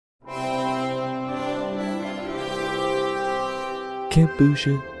Can't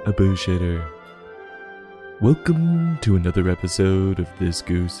bullshit a bullshitter. Welcome to another episode of This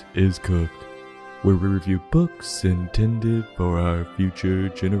Goose is Cooked, where we review books intended for our future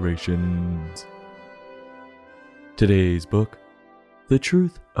generations. Today's book, The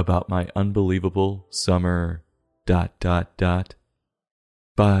Truth About My Unbelievable Summer...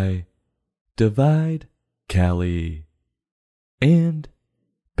 by David Cali and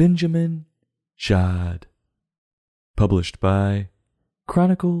Benjamin Schad. Published by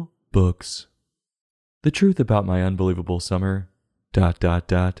Chronicle Books. The truth about my unbelievable summer...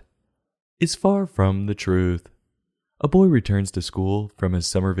 is far from the truth. A boy returns to school from his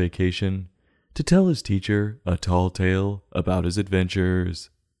summer vacation to tell his teacher a tall tale about his adventures.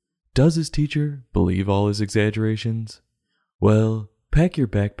 Does his teacher believe all his exaggerations? Well, pack your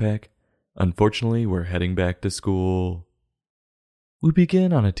backpack. Unfortunately, we're heading back to school. We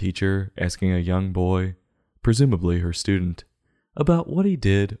begin on a teacher asking a young boy, presumably her student, about what he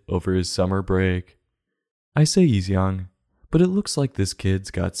did over his summer break. I say he's young, but it looks like this kid's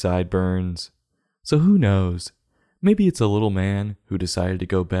got sideburns. So who knows? Maybe it's a little man who decided to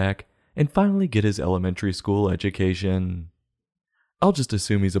go back and finally get his elementary school education. I'll just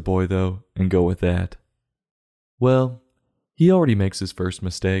assume he's a boy though, and go with that. Well, he already makes his first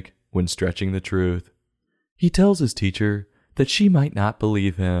mistake when stretching the truth. He tells his teacher that she might not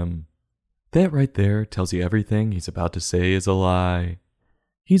believe him. That right there tells you everything he's about to say is a lie.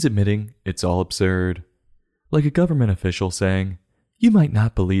 He's admitting it's all absurd. Like a government official saying, "You might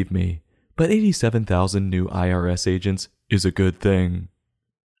not believe me, but 87,000 new IRS agents is a good thing."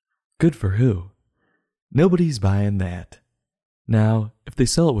 Good for who? Nobody's buying that. Now, if they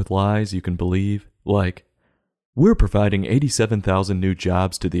sell it with lies you can believe, like, "We're providing 87,000 new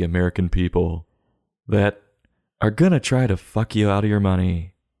jobs to the American people that are gonna try to fuck you out of your money."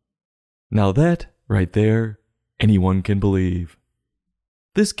 Now that, right there, anyone can believe.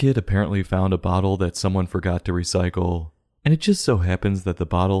 This kid apparently found a bottle that someone forgot to recycle, and it just so happens that the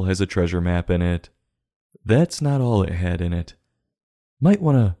bottle has a treasure map in it. That's not all it had in it. Might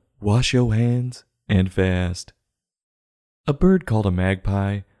want to wash your hands, and fast. A bird called a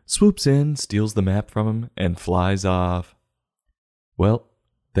magpie swoops in, steals the map from him, and flies off. Well,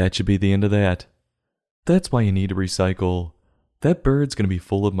 that should be the end of that. That's why you need to recycle. That bird's going to be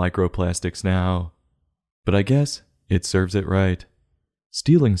full of microplastics now. But I guess it serves it right.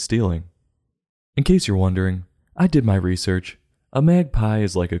 Stealing's stealing. In case you're wondering, I did my research. A magpie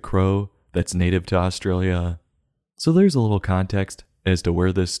is like a crow that's native to Australia. So there's a little context as to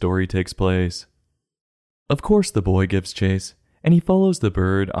where this story takes place. Of course the boy gives chase, and he follows the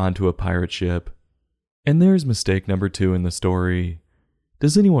bird onto a pirate ship. And there's mistake number 2 in the story.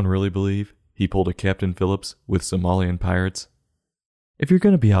 Does anyone really believe he pulled a Captain Phillips with Somalian pirates? If you're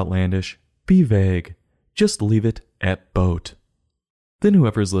going to be outlandish, be vague. Just leave it at boat. Then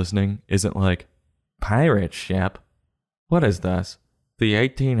whoever's listening isn't like, "Pirate ship? What is this? The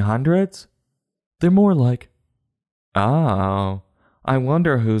 1800s? They're more like, "Oh, I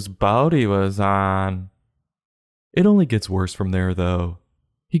wonder whose boat he was on." It only gets worse from there, though.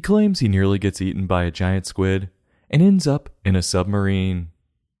 He claims he nearly gets eaten by a giant squid and ends up in a submarine.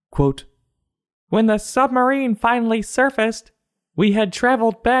 Quote, "When the submarine finally surfaced, we had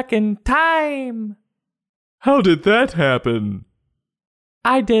traveled back in time." How did that happen?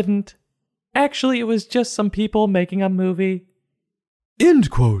 I didn't. Actually, it was just some people making a movie.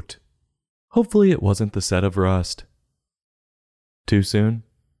 End quote. Hopefully it wasn't the set of Rust. Too soon?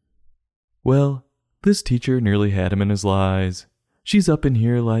 Well, this teacher nearly had him in his lies. She's up in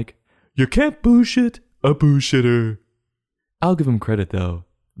here like, "You can't bullshit a bullshitter." I'll give him credit though.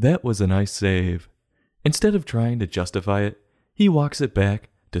 That was a nice save. Instead of trying to justify it, he walks it back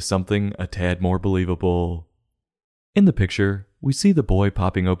to something a tad more believable. In the picture, we see the boy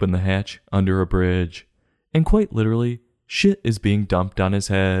popping open the hatch under a bridge, and quite literally, shit is being dumped on his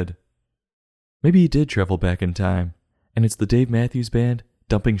head. Maybe he did travel back in time, and it's the Dave Matthews Band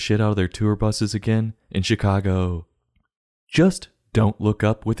dumping shit out of their tour buses again in Chicago. Just don't look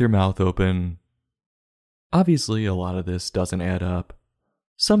up with your mouth open. Obviously, a lot of this doesn't add up.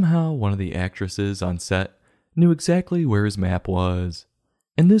 Somehow, one of the actresses on set knew exactly where his map was,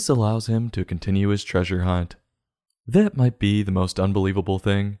 and this allows him to continue his treasure hunt. That might be the most unbelievable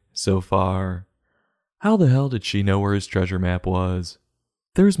thing so far. How the hell did she know where his treasure map was?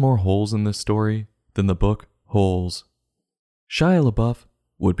 There's more holes in this story than the book holds. Shia LaBeouf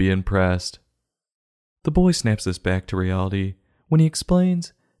would be impressed. The boy snaps this back to reality when he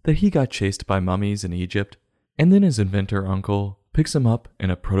explains that he got chased by mummies in Egypt, and then his inventor uncle picks him up in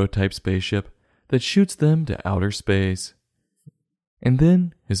a prototype spaceship that shoots them to outer space. And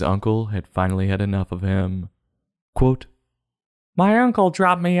then his uncle had finally had enough of him. Quote, My uncle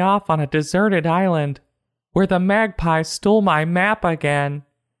dropped me off on a deserted island where the magpie stole my map again.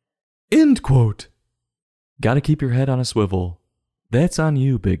 End quote. Gotta keep your head on a swivel. That's on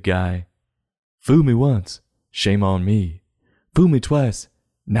you, big guy. Fool me once, shame on me. Fool me twice,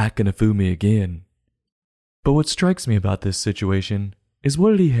 not gonna fool me again. But what strikes me about this situation is,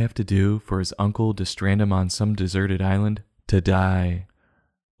 what did he have to do for his uncle to strand him on some deserted island to die?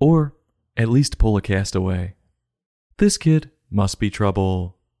 Or at least pull a castaway? This kid must be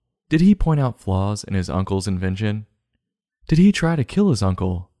trouble. Did he point out flaws in his uncle's invention? Did he try to kill his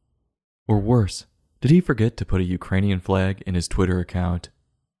uncle? Or worse, did he forget to put a Ukrainian flag in his Twitter account?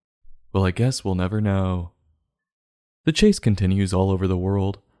 Well, I guess we'll never know. The chase continues all over the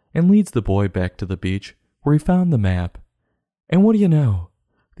world and leads the boy back to the beach where he found the map. And what do you know?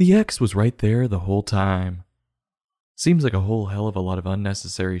 The X was right there the whole time. Seems like a whole hell of a lot of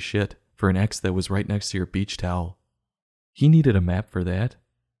unnecessary shit for an X that was right next to your beach towel. He needed a map for that?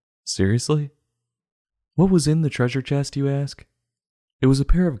 Seriously? What was in the treasure chest, you ask? It was a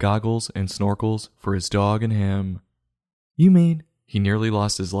pair of goggles and snorkels for his dog and him. You mean he nearly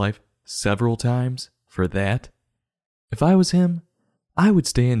lost his life several times for that? If I was him, I would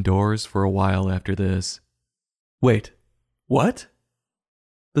stay indoors for a while after this. Wait, what?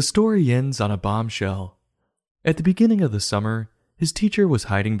 The story ends on a bombshell. At the beginning of the summer, his teacher was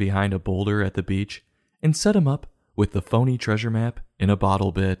hiding behind a boulder at the beach and set him up with the phony treasure map in a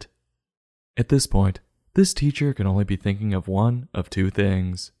bottle bit. At this point, this teacher can only be thinking of one of two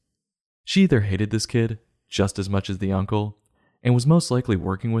things. She either hated this kid just as much as the uncle, and was most likely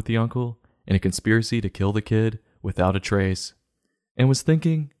working with the uncle in a conspiracy to kill the kid without a trace, and was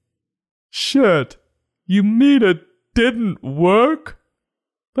thinking, "Shit, you mean it didn't work?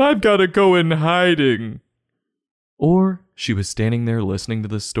 I've gotta go in hiding." Or she was standing there listening to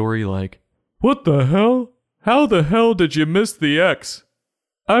this story like, "What the hell? How the hell did you miss the X?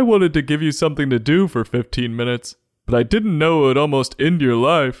 I wanted to give you something to do for 15 minutes, but I didn't know it would almost end your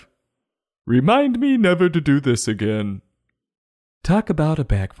life. Remind me never to do this again." Talk about a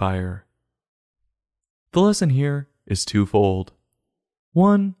backfire. The lesson here is twofold.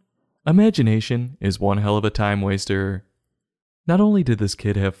 1. Imagination is one hell of a time waster. Not only did this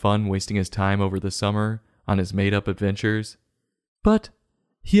kid have fun wasting his time over the summer on his made-up adventures, but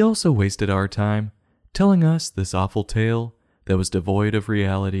he also wasted our time telling us this awful tale that was devoid of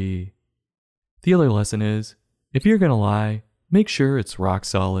reality. The other lesson is, if you're gonna lie, make sure it's rock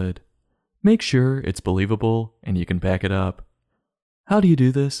solid. Make sure it's believable and you can back it up. How do you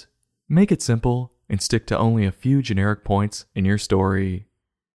do this? Make it simple and stick to only a few generic points in your story.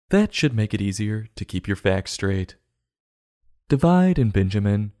 That should make it easier to keep your facts straight. Divide and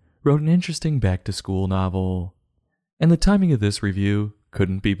Benjamin wrote an interesting back-to-school novel, and the timing of this review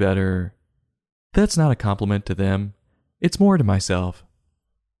couldn't be better. That's not a compliment to them, it's more to myself.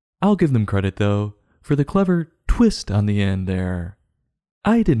 I'll give them credit, though, for the clever twist on the end there.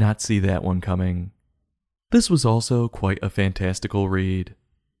 I did not see that one coming. This was also quite a fantastical read,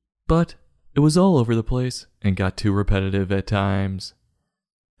 but it was all over the place and got too repetitive at times.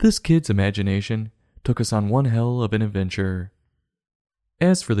 This kid's imagination took us on one hell of an adventure.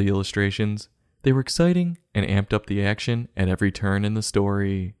 As for the illustrations, they were exciting and amped up the action at every turn in the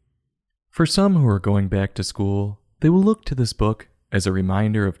story. For some who are going back to school, they will look to this book as a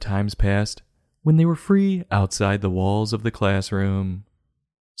reminder of times past when they were free outside the walls of the classroom.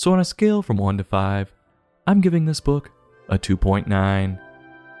 So on a scale from 1 to 5, I'm giving this book a 2.9.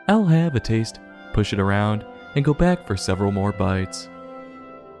 I'll have a taste, push it around, and go back for several more bites.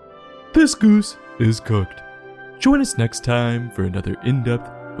 This goose is cooked. Join us next time for another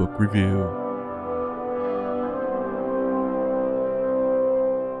in-depth book review.